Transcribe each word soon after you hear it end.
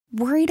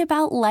Worried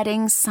about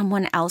letting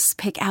someone else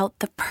pick out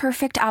the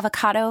perfect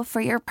avocado for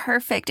your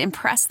perfect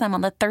impress them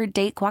on the third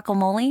date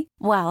guacamole?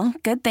 Well,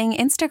 good thing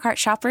Instacart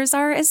shoppers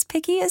are as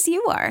picky as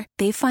you are.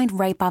 They find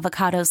ripe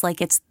avocados like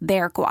it's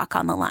their guac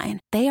on the line.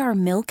 They are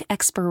milk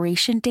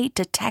expiration date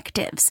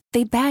detectives.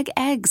 They bag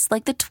eggs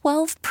like the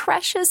 12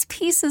 precious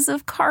pieces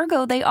of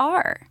cargo they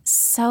are.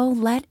 So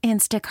let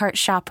Instacart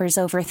shoppers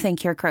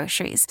overthink your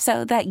groceries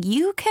so that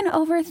you can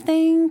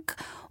overthink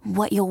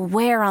what you'll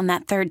wear on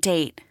that third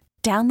date.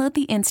 Download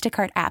the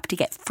Instacart app to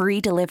get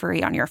free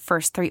delivery on your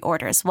first 3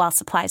 orders while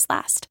supplies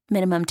last.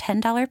 Minimum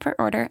 $10 per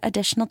order.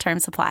 Additional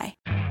terms apply.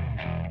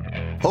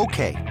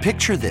 Okay,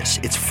 picture this.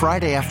 It's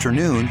Friday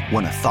afternoon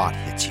when a thought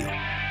hits you.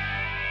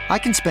 I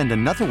can spend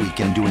another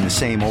weekend doing the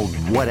same old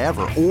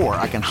whatever, or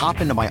I can hop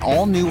into my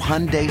all-new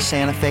Hyundai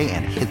Santa Fe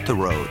and hit the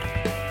road.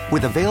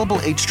 With available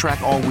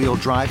H-Track all-wheel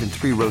drive and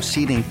 3-row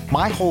seating,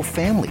 my whole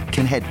family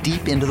can head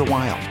deep into the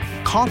wild.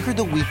 Conquer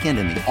the weekend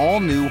in the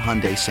all-new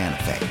Hyundai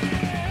Santa Fe.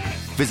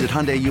 Visit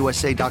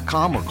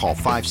HyundaiUSA.com or call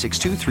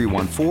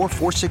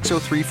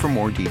 562-314-4603 for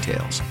more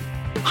details.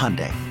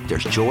 Hyundai,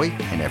 there's joy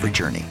in every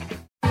journey.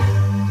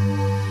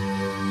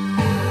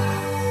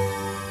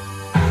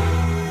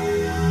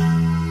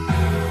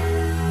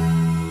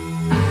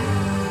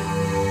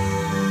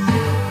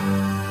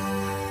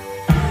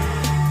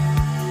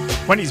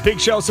 Wendy's Big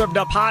Show served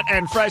up hot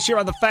and fresh here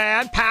on The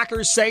Fan.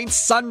 Packers Saints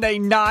Sunday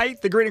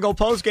night. The Green and Gold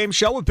postgame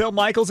show with Bill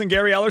Michaels and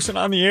Gary Ellerson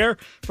on the air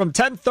from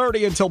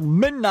 10:30 until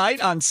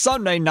midnight on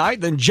Sunday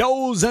night. Then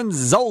Joe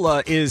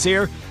Zanzola is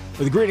here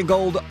with the Green and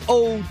Gold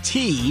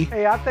OT.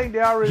 Hey, I think they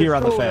already here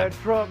on sold The Fan.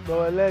 that truck,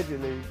 though,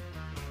 allegedly.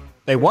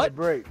 They what? The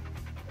break.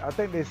 I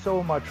think they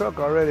sold my truck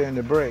already in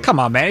the break.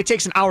 Come on, man. It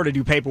takes an hour to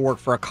do paperwork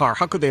for a car.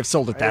 How could they have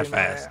sold it that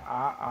fast?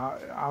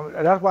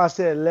 That's why I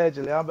said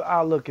allegedly.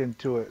 I'll look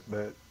into it,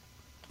 but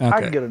okay.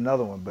 I can get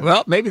another one. But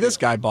well, maybe this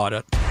guy bought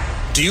it.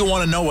 Do you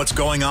want to know what's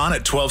going on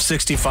at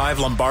 1265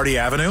 Lombardi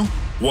Avenue?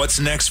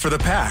 What's next for the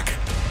Pack?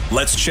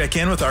 Let's check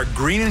in with our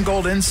Green and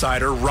Gold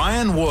insider,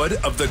 Ryan Wood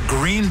of the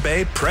Green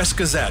Bay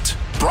Press-Gazette.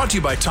 Brought to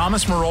you by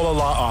Thomas Marola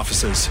Law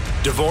Offices.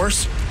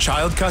 Divorce,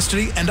 child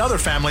custody, and other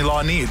family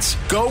law needs.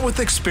 Go with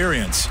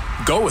experience.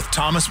 Go with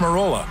Thomas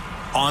Marola.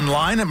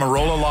 Online at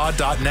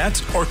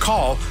marolalaw.net or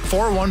call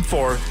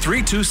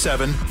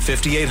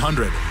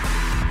 414-327-5800.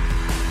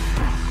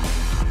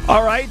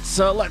 All right,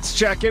 so let's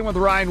check in with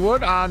Ryan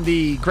Wood on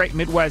the Great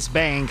Midwest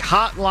Bank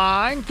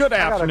hotline. Good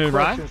afternoon,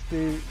 Ryan.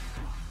 Steve.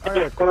 I got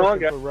a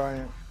question for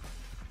Ryan.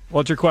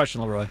 What's your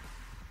question, Leroy?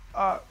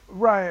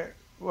 Ryan,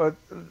 well,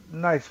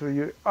 nice for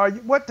you.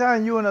 What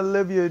time you and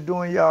Olivia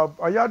doing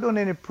are y'all doing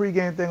any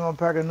pregame thing on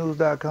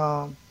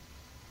PackerNews.com?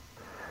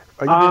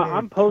 Are you doing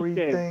I'm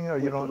pre-thing, or postgame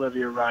you with don't?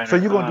 Olivia Reiner. So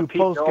you're gonna do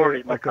Pete postgame?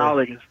 Doherty, my Okay.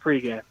 colleague, is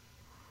pregame.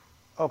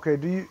 Okay.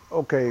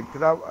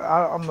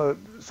 Because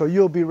so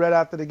you'll be right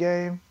after the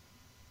game.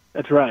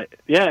 That's right.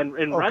 Yeah,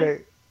 and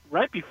Okay.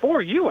 right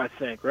before you, I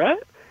think, right?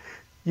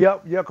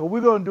 Yep. Because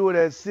we're gonna do it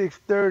at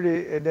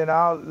 6:30, and then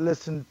I'll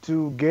listen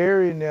to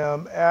Gary and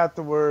them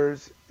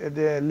afterwards, and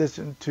then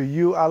listen to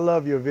you. I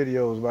love your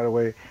videos, by the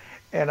way,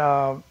 and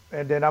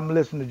then I'm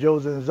listening to Joe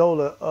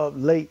Zanzola up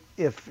late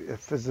if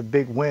it's a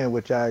big win,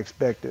 which I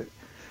expected.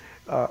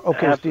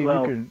 Okay, Steve, you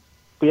can.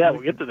 Yeah,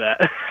 we'll get to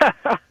that.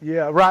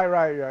 Yeah,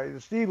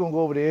 right. Steve gonna go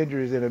over the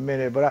injuries in a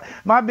minute, but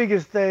my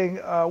biggest thing,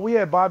 we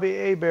had Bobby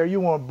Hebert. You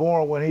weren't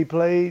born when he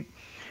played,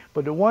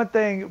 but the one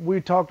thing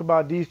we talked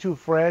about, these two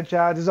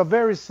franchises are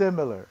very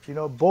similar. You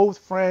know, both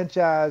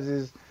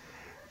franchises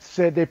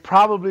said they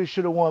probably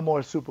should have won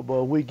more Super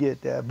Bowl. We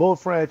get that.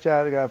 Both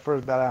franchises got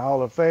first ballot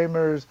Hall of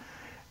Famers,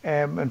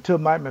 and until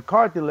Mike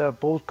McCarthy left,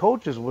 both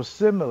coaches were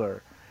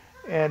similar.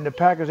 And the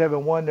Packers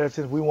haven't won there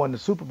since we won the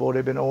Super Bowl.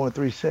 They've been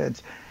 0-3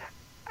 since.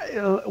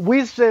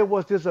 We said,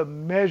 was this a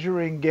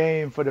measuring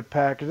game for the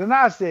Packers? And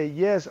I said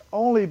yes,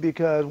 only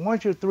because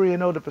once you're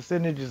 3-0, the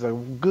percentages are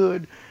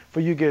good for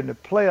you getting the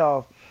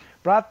playoff.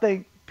 But I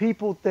think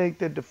people think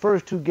that the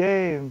first 2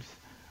 games,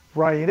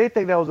 Ryan, they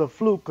think that was a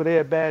fluke because they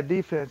had bad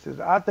defenses.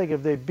 I think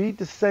if they beat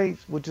the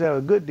Saints, which have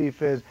a good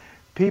defense,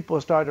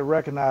 people start to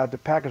recognize the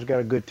Packers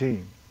got a good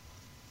team.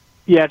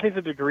 Yeah, I think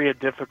the degree of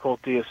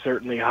difficulty is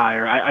certainly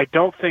higher. I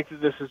don't think that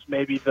this is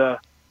maybe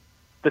the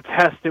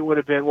test it would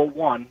have been. Well,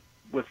 one,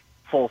 with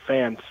full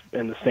fans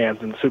in the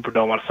stands in the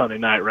Superdome on a Sunday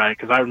night, right?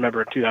 Because I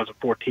remember in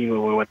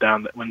 2014 when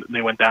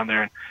they went down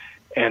there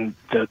and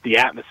the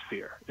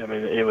atmosphere. I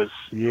mean, it was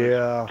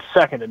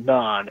second to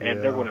none,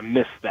 and they're going to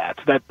miss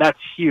that. So that's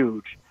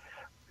huge.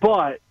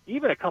 But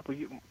even a couple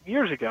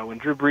years ago, when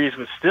Drew Brees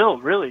was still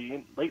really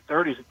in late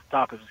 30s at the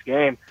top of his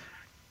game,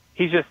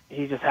 he just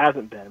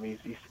hasn't been. I mean,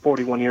 he's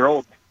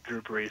 41-year-old.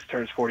 Drew Brees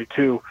turns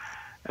 42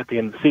 at the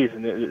end of the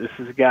season. This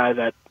is a guy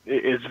that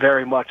is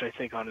very much, I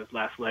think, on his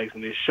last legs,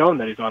 and he's shown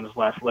that he's on his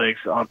last legs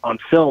on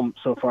film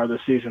so far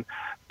this season.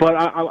 But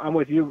I'm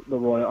with you,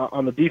 Leroy.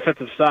 On the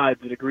defensive side,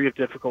 the degree of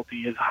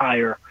difficulty is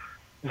higher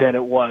than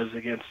it was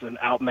against an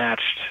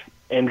outmatched,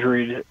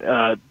 injured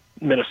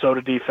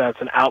Minnesota defense,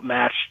 an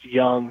outmatched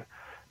young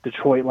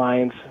Detroit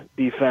Lions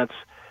defense.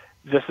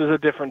 This is a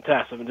different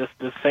test. I mean, this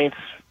Saints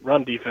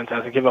run defense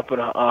hasn't given up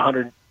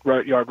 100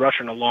 yard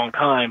rusher in a long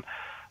time.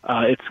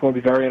 It's going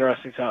to be very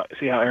interesting to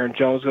see how Aaron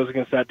Jones goes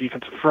against that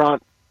defensive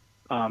front.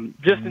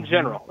 Just in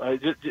general,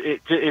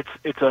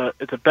 it's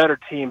a better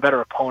team,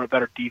 better opponent,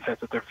 better defense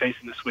that they're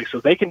facing this week. So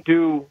they can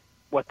do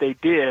what they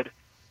did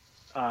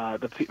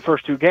the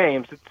first two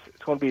games.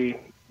 It's going to be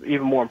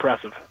even more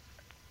impressive.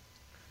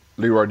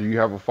 Leroy, do you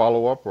have a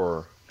follow-up?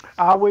 Or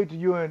I'll wait till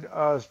you and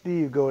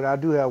Steve go. And I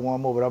do have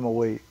one more, but I'm going to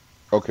wait.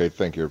 Okay,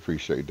 thank you.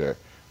 Appreciate that.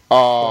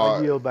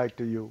 I'll yield back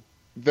to you.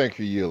 Thank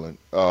you, yielding.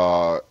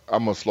 I'm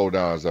going to slow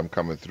down as I'm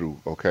coming through,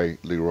 okay,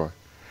 Leroy?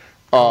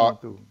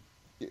 Elgton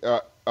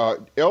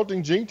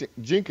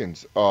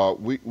Jenkins,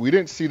 we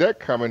didn't see that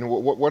coming.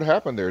 What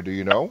happened there? Do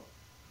you know?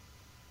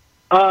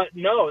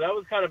 No, that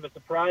was kind of a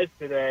surprise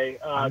today.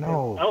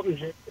 No. Elgton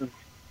Jenkins,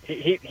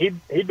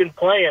 he'd been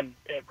playing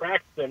and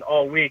practicing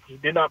all week. He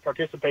did not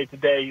participate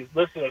today. He's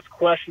listed as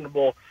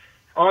questionable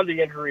on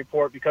the injury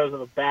report because of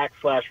a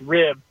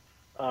back/rib.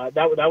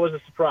 That was a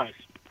surprise.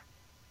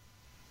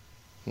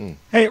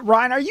 Hey,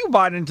 Ryan, are you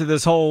buying into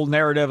this whole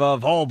narrative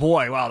of, oh,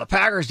 boy, well, the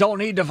Packers don't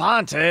need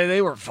Devontae.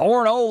 They were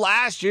 4-0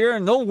 last year,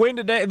 and they'll win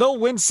today. They'll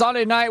win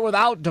Sunday night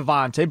without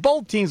Devontae.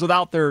 Both teams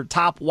without their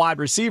top wide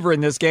receiver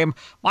in this game.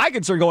 My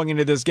concern going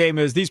into this game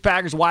is these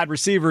Packers wide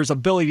receivers'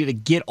 ability to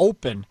get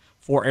open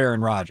for Aaron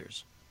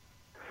Rodgers.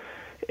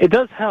 It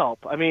does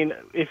help. I mean,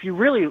 if you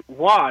really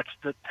watch,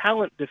 the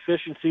talent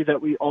deficiency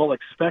that we all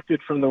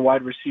expected from the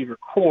wide receiver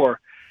core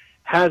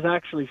has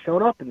actually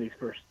shown up in these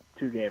first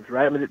two games,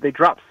 right? I mean, they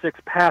dropped 6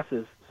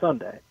 passes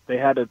Sunday. They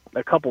had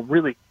a couple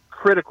really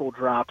critical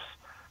drops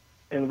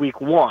in week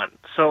 1.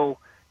 So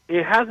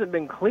it hasn't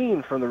been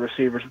clean from the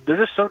receivers. They're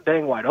just so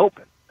dang wide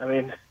open. I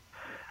mean,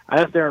 I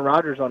asked Aaron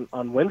Rodgers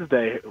on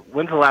Wednesday,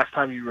 when's the last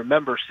time you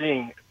remember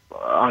seeing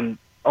on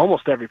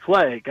almost every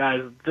play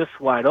guys this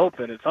wide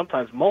open, and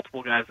sometimes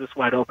multiple guys this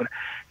wide open?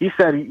 He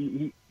said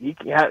he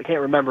can't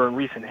remember in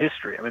recent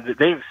history. I mean,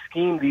 they've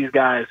schemed these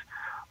guys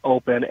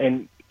open,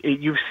 and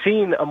you've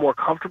seen a more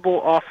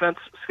comfortable offense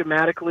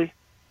schematically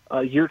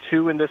year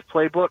 2 in this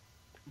playbook,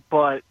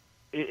 but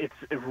it's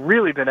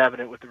really been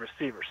evident with the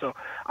receivers. So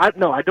I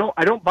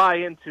don't buy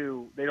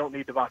into they don't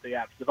need Devontae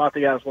Adams.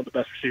 Devontae Adams is one of the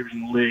best receivers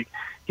in the league.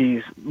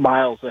 He's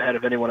miles ahead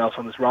of anyone else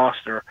on this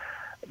roster.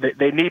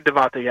 They need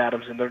Devontae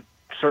Adams, and they're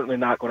certainly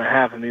not going to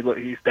have him.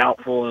 He's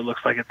doubtful. It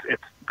looks like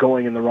it's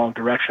going in the wrong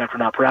direction after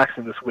not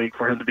practicing this week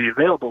for him to be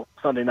available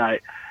Sunday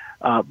night.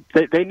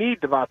 They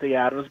need Devontae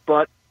Adams,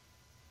 but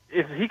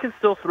if he can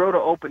still throw to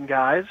open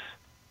guys,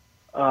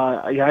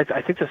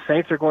 I think the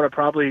Saints are going to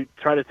probably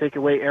try to take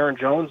away Aaron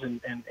Jones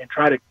and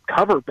try to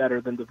cover better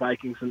than the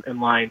Vikings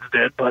and Lions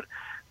did. But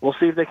we'll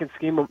see if they can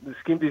scheme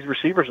these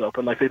receivers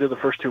open like they did the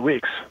first 2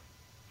 weeks.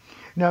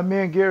 Now, me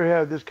and Gary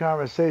have this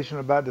conversation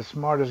about the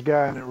smartest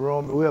guy in the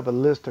room. We have a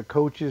list of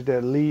coaches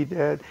that lead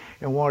that,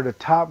 and one of the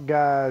top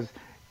guys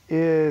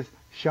is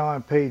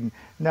Sean Payton.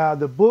 Now,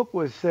 the book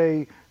would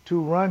say to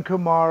run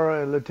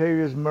Kamara and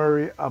Latavius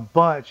Murray a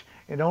bunch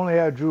and only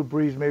have Drew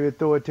Brees maybe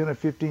throw it 10 or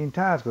 15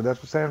 times, because that's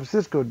what San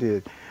Francisco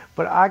did.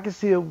 But I can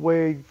see a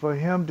way for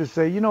him to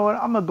say, you know what,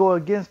 I'm going to go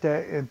against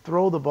that and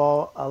throw the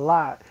ball a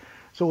lot.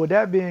 So with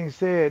that being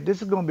said,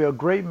 this is going to be a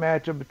great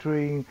matchup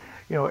between,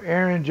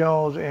 Aaron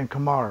Jones and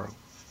Kamara.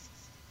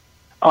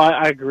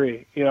 I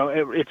agree.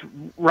 It's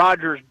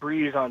Rodgers,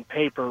 Brees on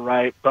paper,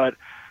 right? But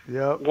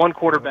one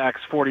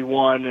quarterback's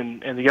 41,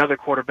 and the other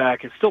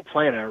quarterback is still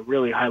playing at a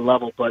really high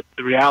level. But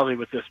the reality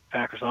with this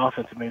Packers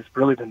offense, I mean, it's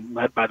really been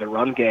led by the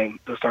run game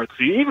to start the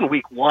season. Even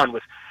week 1,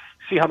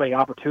 see how many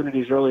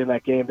opportunities early in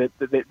that game that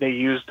they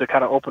used to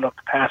kind of open up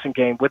the passing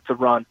game with the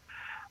run.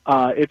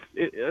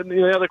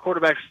 The other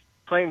quarterback's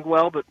playing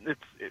well, but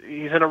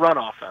he's in a run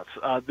offense.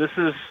 This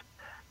is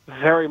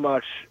very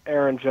much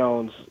Aaron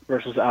Jones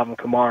versus Alvin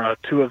Kamara,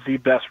 2 of the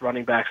best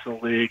running backs in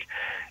the league,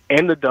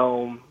 in the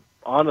dome,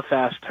 on the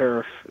fast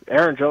turf.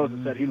 Aaron Jones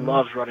has said he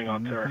loves running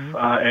on turf.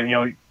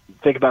 And,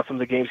 think about some of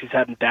the games he's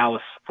had in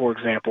Dallas, for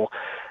example.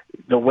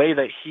 The way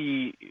that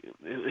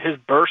his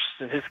bursts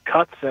and his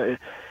cuts,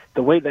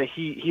 the way that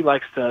he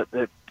likes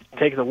to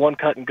take the one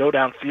cut and go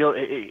downfield,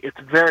 it's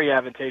very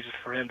advantageous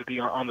for him to be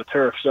on the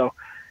turf. So,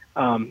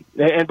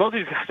 and both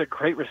these guys are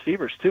great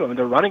receivers, too. I mean,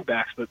 they're running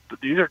backs, but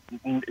these are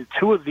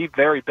 2 of the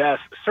very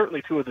best,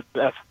 certainly 2 of the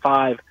best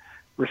 5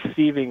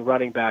 receiving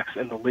running backs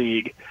in the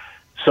league.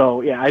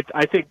 So, yeah,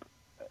 I think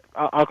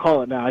I'll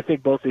call it now. I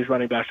think both these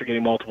running backs are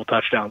getting multiple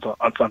touchdowns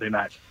on Sunday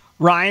night.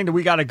 Ryan,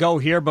 we got to go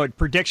here, but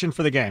prediction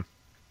for the game.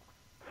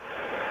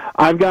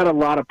 I've got a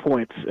lot of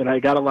points, and I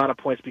got a lot of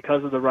points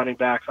because of the running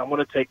backs. I'm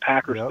going to take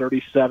Packers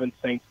 37,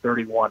 Saints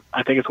 31.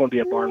 I think it's going to be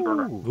a barn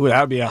burner. Ooh,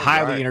 that would be a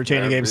highly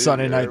entertaining game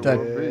Sunday night then.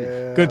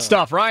 Yeah. Good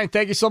stuff. Ryan,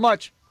 thank you so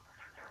much.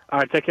 All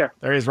right, take care.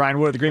 There is Ryan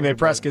Wood of the Green Bay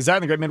Press Gazette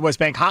and the Great Midwest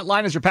Bank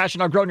Hotline. Is your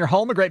passion outgrowing your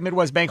home? A Great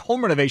Midwest Bank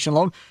home renovation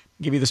loan.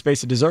 Give you the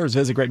space it deserves.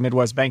 Visit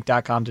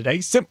greatmidwestbank.com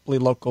today. Simply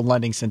local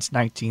lending since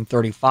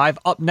 1935.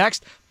 Up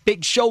next,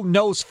 Big Show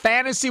knows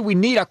fantasy. We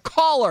need a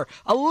caller,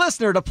 a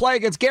listener to play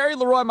against Gary,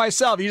 Leroy, and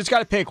myself. You just got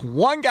to pick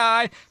one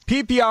guy,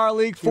 PPR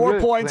league, 4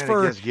 points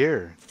for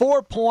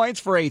 4 points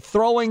for a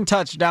throwing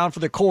touchdown for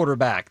the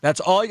quarterback. That's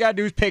all you got to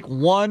do is pick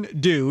one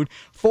dude.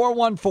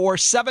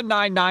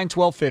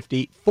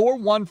 414-799-1250.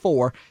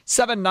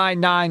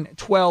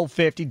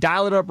 414-799-1250.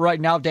 Dial it up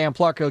right now. Dan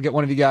Plucker will get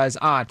one of you guys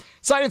on.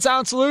 Sight and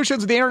Sound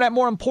Solutions, with the internet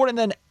more important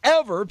than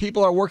ever.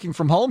 People are working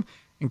from home,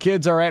 and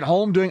kids are at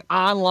home doing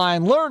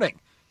online learning.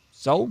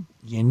 So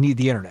you need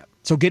the internet.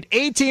 So get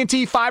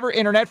AT&T Fiber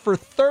Internet for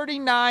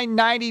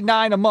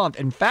 $39.99 a month.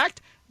 In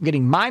fact, I'm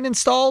getting mine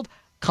installed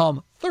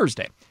come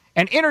Thursday.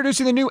 And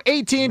introducing the new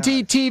AT&T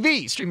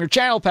TV. Stream your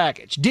channel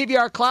package,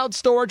 DVR cloud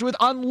storage with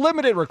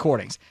unlimited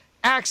recordings,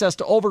 access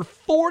to over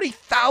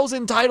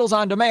 40,000 titles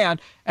on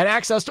demand, and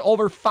access to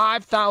over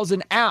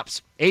 5,000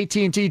 apps.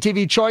 AT&T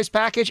TV Choice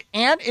Package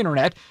and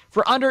Internet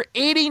for under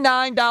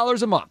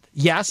 $89 a month.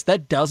 Yes,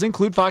 that does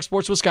include Fox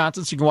Sports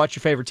Wisconsin, so you can watch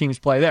your favorite teams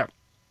play there.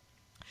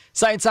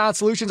 Sight and Sound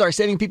Solutions are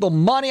saving people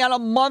money on a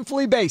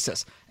monthly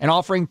basis and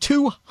offering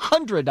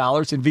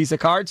 $200 in Visa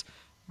cards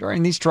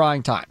during these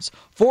trying times.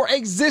 For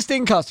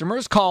existing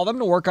customers, call them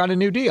to work on a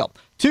new deal.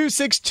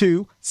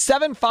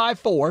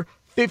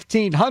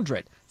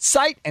 262-754-1500.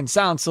 Sight and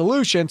Sound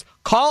Solutions.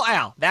 Call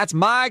Al. That's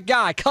my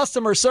guy.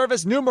 Customer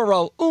service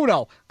numero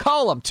uno.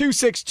 Call him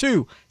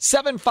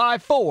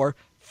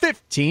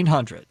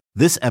 262-754-1500.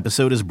 This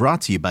episode is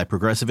brought to you by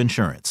Progressive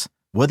Insurance.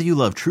 Whether you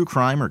love true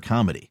crime or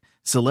comedy,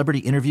 celebrity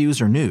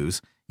interviews or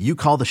news, you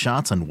call the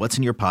shots on what's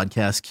in your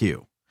podcast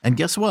queue. And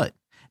guess what?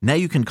 Now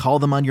you can call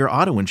them on your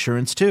auto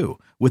insurance too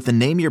with the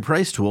Name Your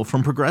Price tool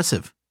from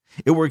Progressive.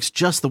 It works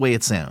just the way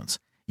it sounds.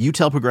 You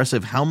tell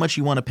Progressive how much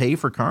you want to pay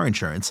for car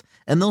insurance,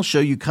 and they'll show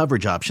you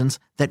coverage options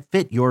that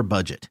fit your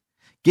budget.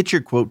 Get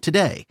your quote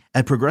today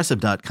at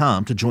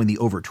Progressive.com to join the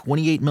over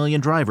 28 million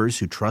drivers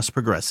who trust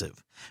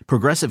Progressive.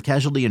 Progressive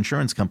Casualty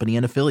Insurance Company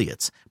and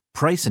Affiliates.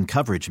 Price and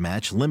coverage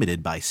match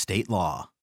limited by state law.